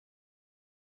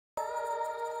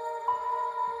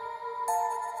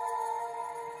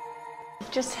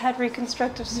just had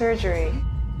reconstructive surgery.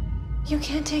 You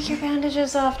can't take your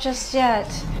bandages off just yet.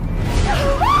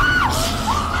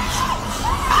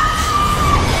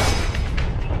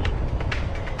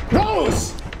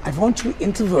 Rose! I want you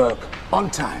into work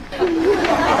on time.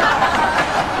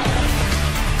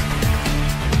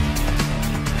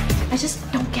 I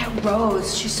just don't get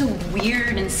Rose. She's so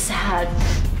weird and sad.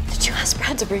 Did you ask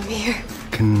Brad to bring me here?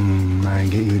 Can I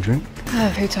get you a drink?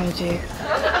 Who told you?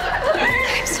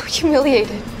 I'm so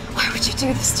humiliated. Why would you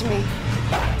do this to me?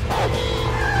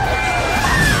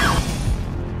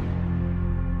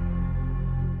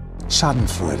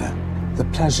 Schadenfreude, the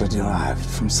pleasure derived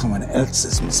from someone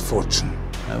else's misfortune.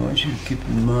 I want you to keep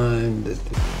in mind that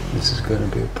this is going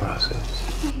to be a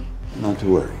process. Not to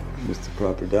worry. With the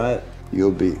proper diet,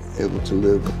 you'll be able to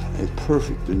live a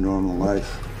perfect and normal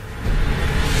life.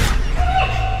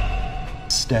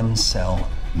 Stem cell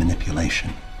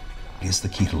manipulation is the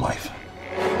key to life.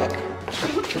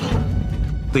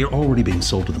 They are already being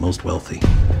sold to the most wealthy.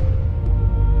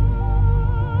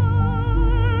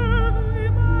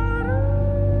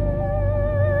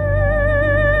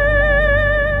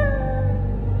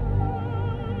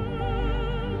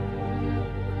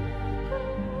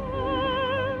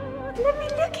 Let me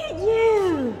look at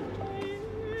you.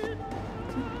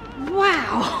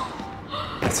 Wow.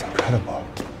 It's incredible.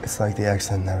 It's like the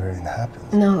accident never even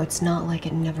happened. No, it's not like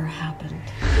it never happened.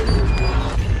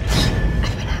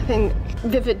 I've been having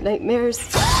vivid nightmares.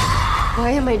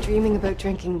 Why am I dreaming about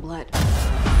drinking blood?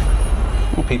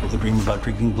 Well, people that dream about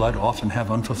drinking blood often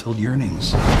have unfulfilled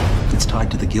yearnings. It's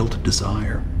tied to the guilt of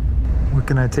desire. Where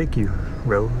can I take you,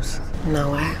 Rose?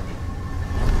 Nowhere.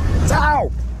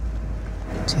 Ow!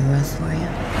 Too rough for you?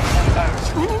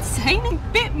 You went insane and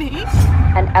bit me.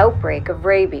 An outbreak of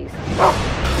rabies.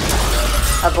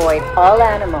 Avoid all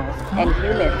animals and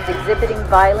humans exhibiting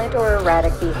violent or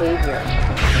erratic behavior.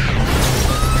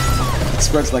 It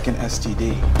spreads like an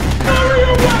STD.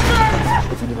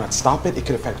 If we do not stop it, it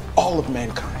could affect all of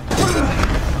mankind.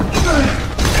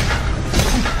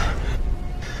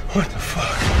 What the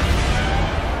fuck?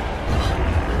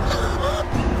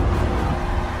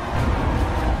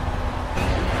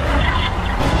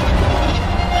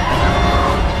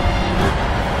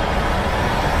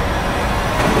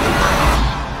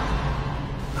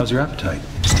 How's your appetite?